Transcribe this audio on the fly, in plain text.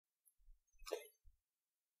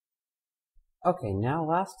Okay, now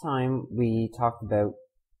last time we talked about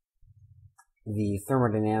the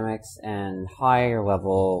thermodynamics and higher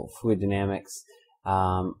level fluid dynamics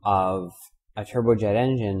of a turbojet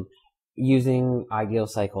engine using ideal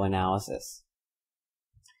cycle analysis.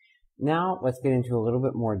 Now let's get into a little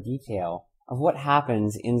bit more detail of what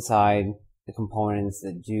happens inside the components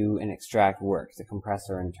that do and extract work, the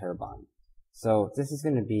compressor and turbine. So this is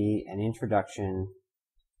going to be an introduction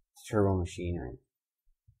to turbo machinery.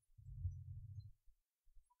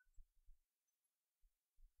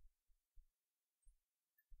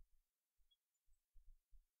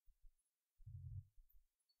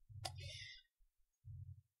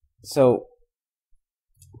 So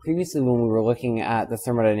previously when we were looking at the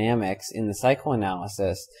thermodynamics in the cycle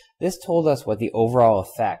analysis, this told us what the overall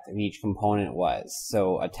effect of each component was.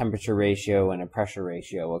 So a temperature ratio and a pressure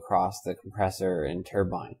ratio across the compressor and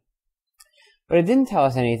turbine. But it didn't tell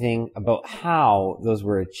us anything about how those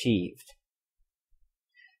were achieved.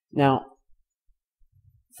 Now,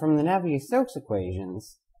 from the Navier-Stokes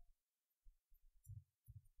equations,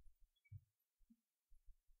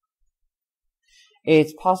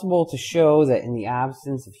 it's possible to show that in the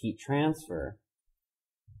absence of heat transfer,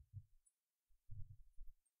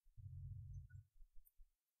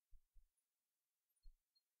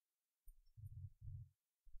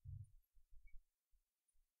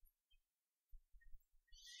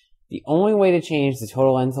 the only way to change the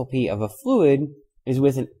total enthalpy of a fluid is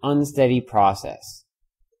with an unsteady process.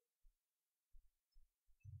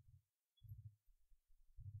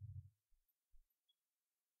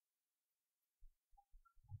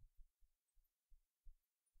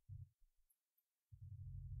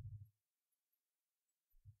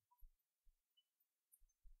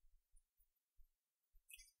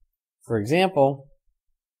 For example,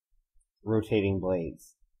 rotating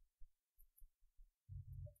blades.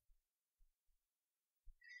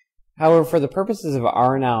 However, for the purposes of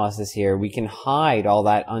our analysis here, we can hide all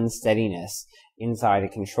that unsteadiness inside a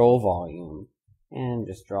control volume and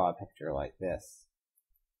just draw a picture like this.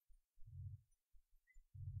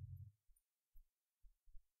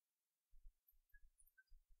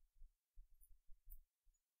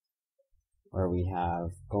 Where we have,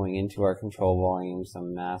 going into our control volume,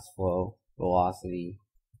 some mass flow, velocity,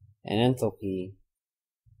 and enthalpy,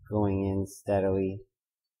 going in steadily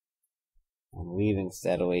and leaving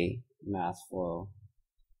steadily, mass flow,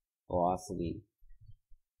 velocity,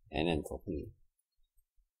 and enthalpy,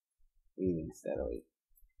 leaving steadily.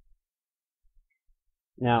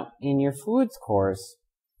 Now, in your fluids course,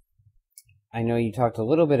 I know you talked a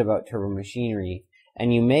little bit about turbomachinery,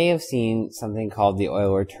 and you may have seen something called the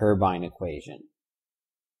Euler-Turbine equation.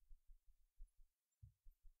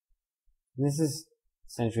 This is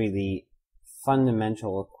essentially the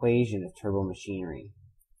fundamental equation of turbomachinery.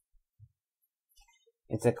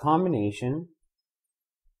 It's a combination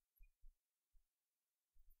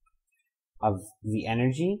of the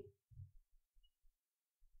energy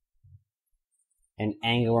and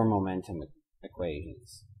angular momentum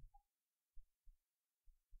equations.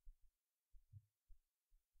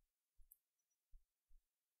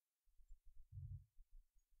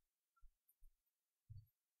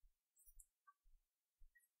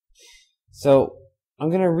 So I'm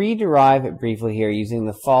going to re-derive it briefly here using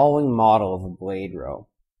the following model of a blade row.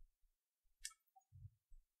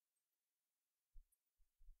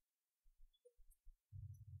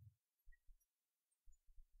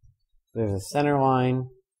 There's a center line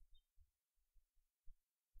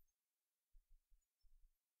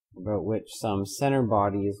about which some center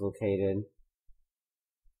body is located.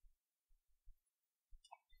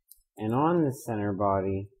 And on the center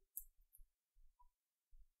body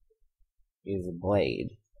is a blade.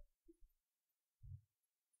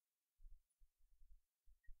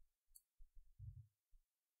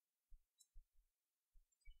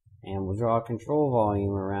 And we'll draw a control volume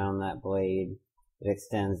around that blade that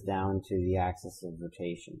extends down to the axis of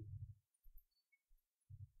rotation.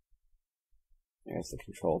 There's the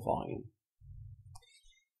control volume.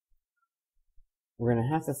 We're going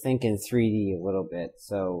to have to think in 3D a little bit.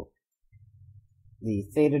 So the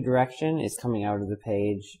theta direction is coming out of the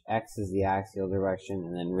page, x is the axial direction,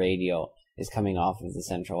 and then radial is coming off of the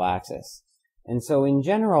central axis. And so in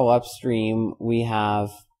general upstream, we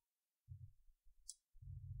have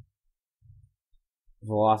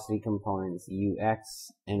velocity components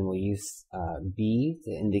ux, and we'll use b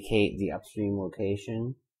to indicate the upstream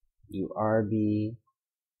location, urb,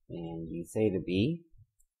 and u theta b,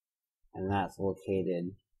 and that's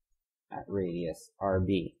located at radius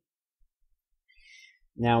rb.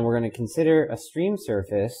 Now we're going to consider a stream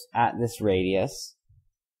surface at this radius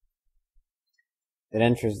that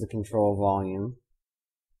enters the control volume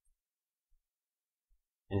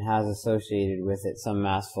and has associated with it some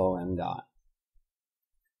mass flow m dot.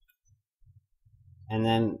 And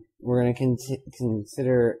then we're going to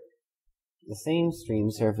consider the same stream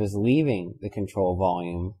surface leaving the control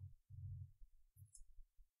volume,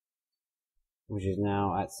 which is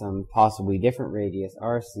now at some possibly different radius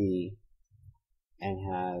rc and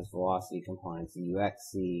has velocity components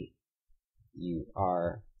uxc,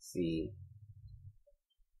 urc,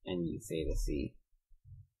 and u theta c.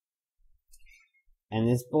 And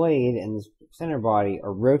this blade and this center body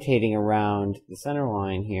are rotating around the center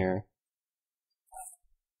line here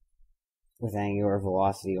with angular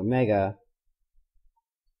velocity omega.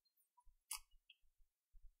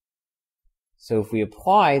 So if we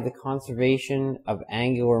apply the conservation of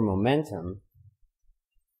angular momentum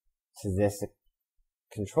to this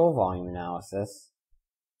control volume analysis,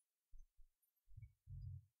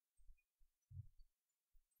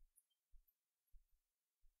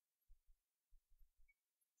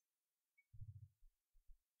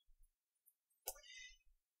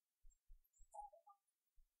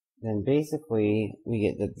 then basically we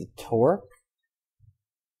get that the torque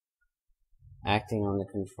acting on the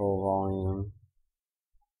control volume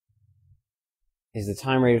is the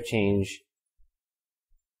time rate of change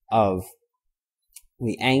of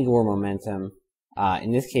the angular momentum,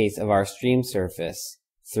 in this case of our stream surface,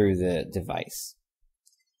 through the device.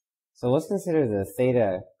 So let's consider the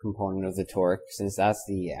theta component of the torque, since that's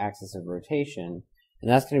the axis of rotation,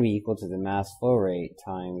 and that's going to be equal to the mass flow rate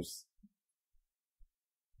times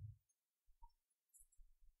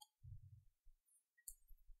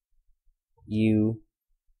u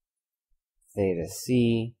theta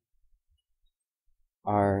c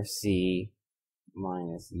rc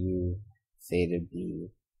minus u theta b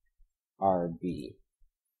rb.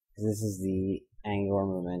 This is the angular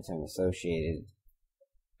momentum associated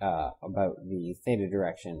about the theta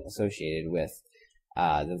direction associated with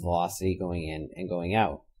the velocity going in and going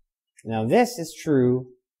out. Now this is true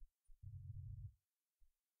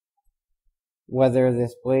whether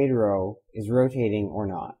this blade row is rotating or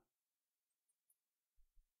not.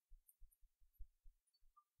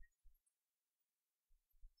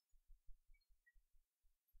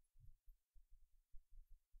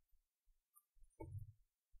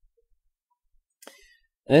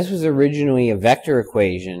 This was originally a vector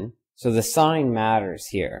equation, so the sign matters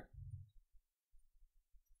here.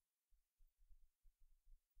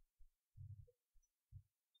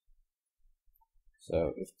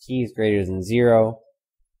 So if t is greater than 0,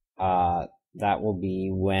 that will be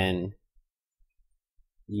when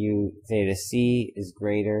u theta c is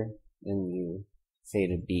greater than u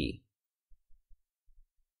theta b.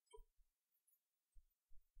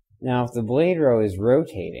 Now if the blade row is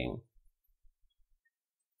rotating,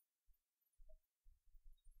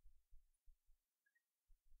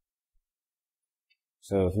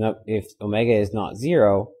 so if omega is not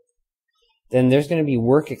 0, then there's going to be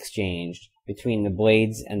work exchanged between the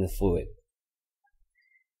blades and the fluid.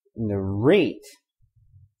 And the rate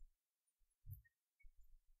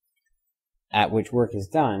at which work is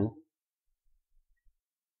done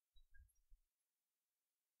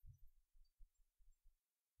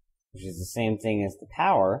which is the same thing as the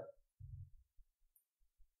power,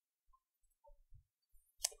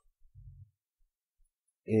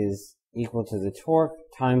 is equal to the torque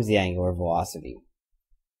times the angular velocity,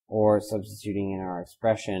 or substituting in our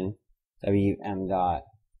expression, Wm dot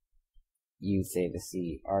u theta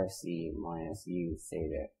c rc minus u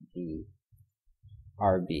theta b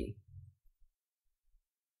rb.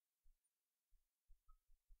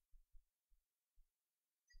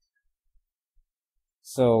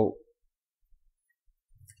 So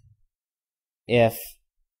if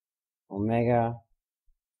omega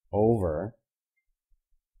over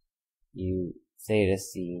u theta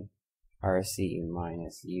c rc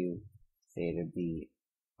minus u theta b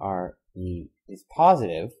rb is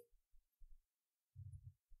positive,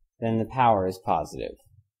 then the power is positive,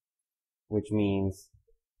 which means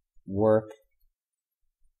work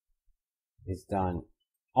is done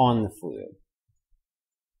on the fluid,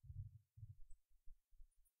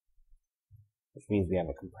 which means we have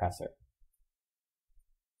a compressor.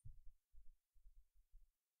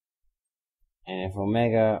 And if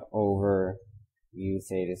omega over u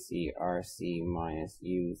theta c rc minus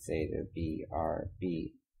u theta b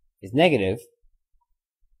rb is negative,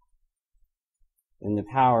 then the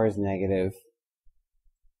power is negative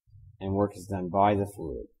and work is done by the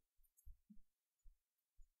fluid.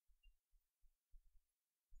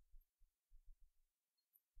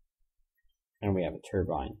 And we have a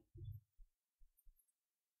turbine.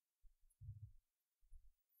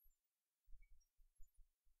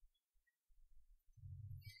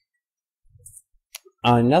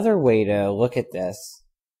 Another way to look at this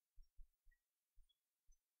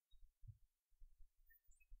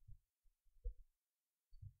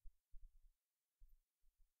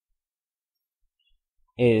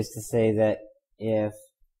is to say that if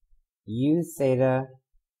U theta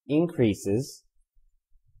increases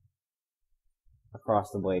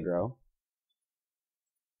across the blade row,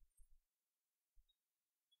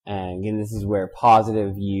 and again, this is where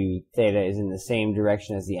positive U theta is in the same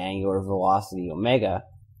direction as the angular velocity omega,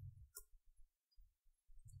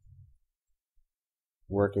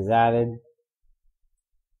 work is added,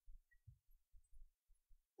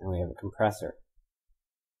 and we have a compressor.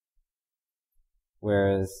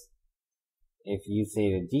 Whereas if U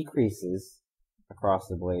theta decreases across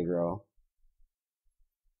the blade row,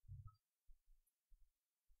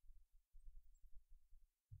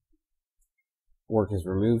 work is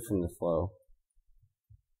removed from the flow,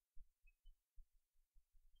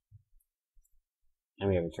 and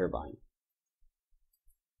we have a turbine.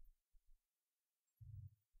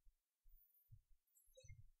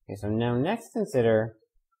 Okay, so now next consider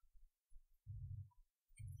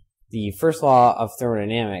the first law of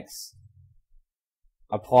thermodynamics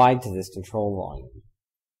applied to this control volume.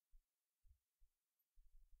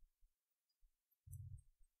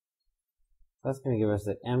 That's going to give us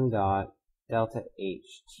that m dot delta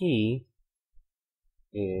ht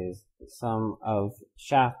is the sum of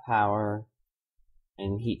shaft power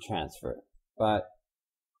and heat transfer. But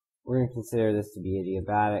we're going to consider this to be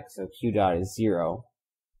adiabatic, so q dot is 0.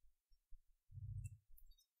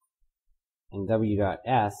 And w dot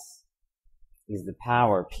s is the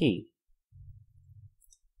power p.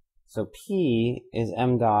 So p is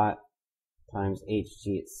m dot times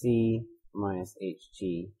ht at c minus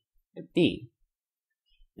ht at b.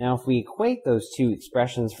 Now if we equate those two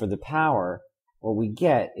expressions for the power, what we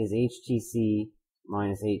get is htc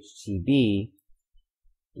minus htb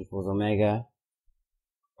equals omega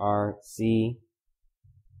rc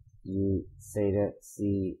u theta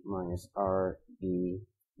c minus rb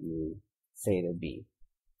u theta b.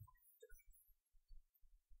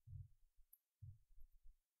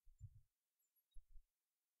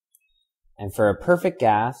 And for a perfect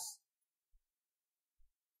gas,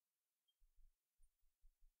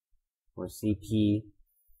 where Cp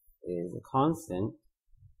is a constant,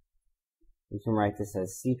 we can write this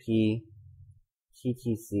as Cp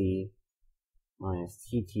Ttc minus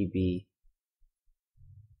Ttb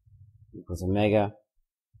equals omega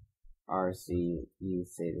Rc u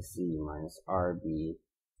theta c minus Rb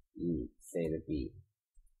u theta b.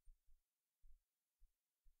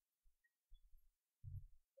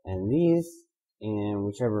 And these, in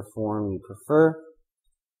whichever form you prefer,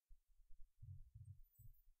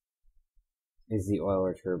 is the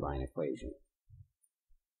Euler turbine equation.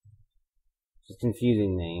 It's a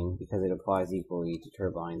confusing name because it applies equally to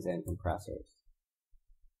turbines and compressors.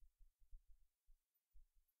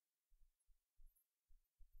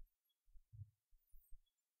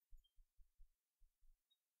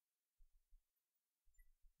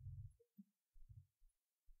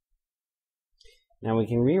 Now we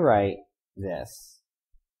can rewrite this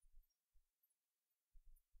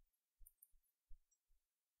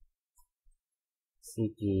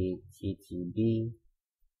Cp Ttb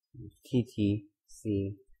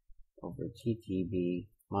Ttc over Ttb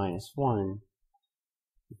minus 1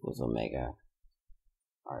 equals omega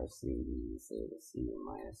Rc u theta c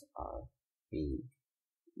minus Rb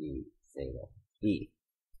u theta b.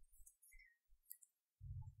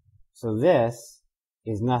 So this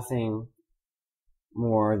is nothing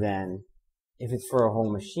more than, if it's for a whole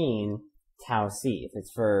machine, tau c. If it's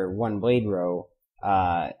for one blade row,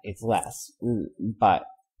 it's less. But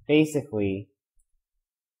basically,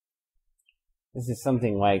 this is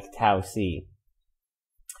something like tau c.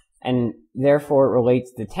 And therefore it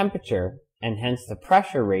relates the temperature, and hence the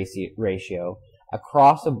pressure ratio,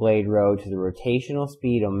 across a blade row to the rotational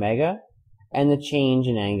speed omega and the change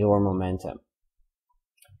in angular momentum.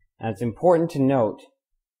 Now it's important to note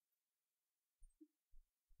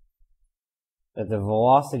that the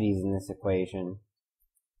velocities in this equation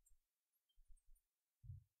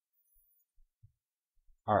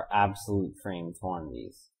are absolute frame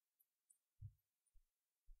quantities.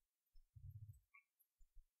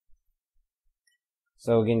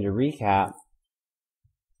 So again, to recap,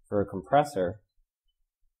 for a compressor,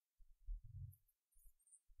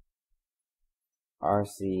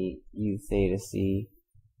 Rc u theta c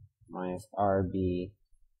minus Rb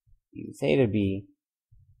u theta b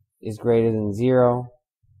is greater than 0.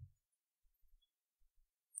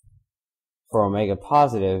 For omega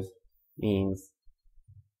positive means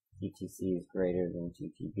Ttc is greater than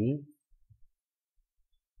Ttb.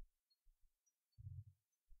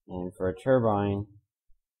 And for a turbine,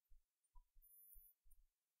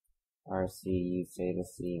 RC U theta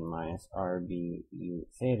C minus RB U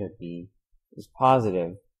theta B is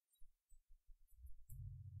positive,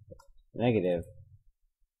 negative,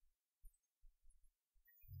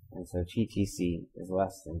 and so TTC is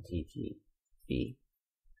less than TTB.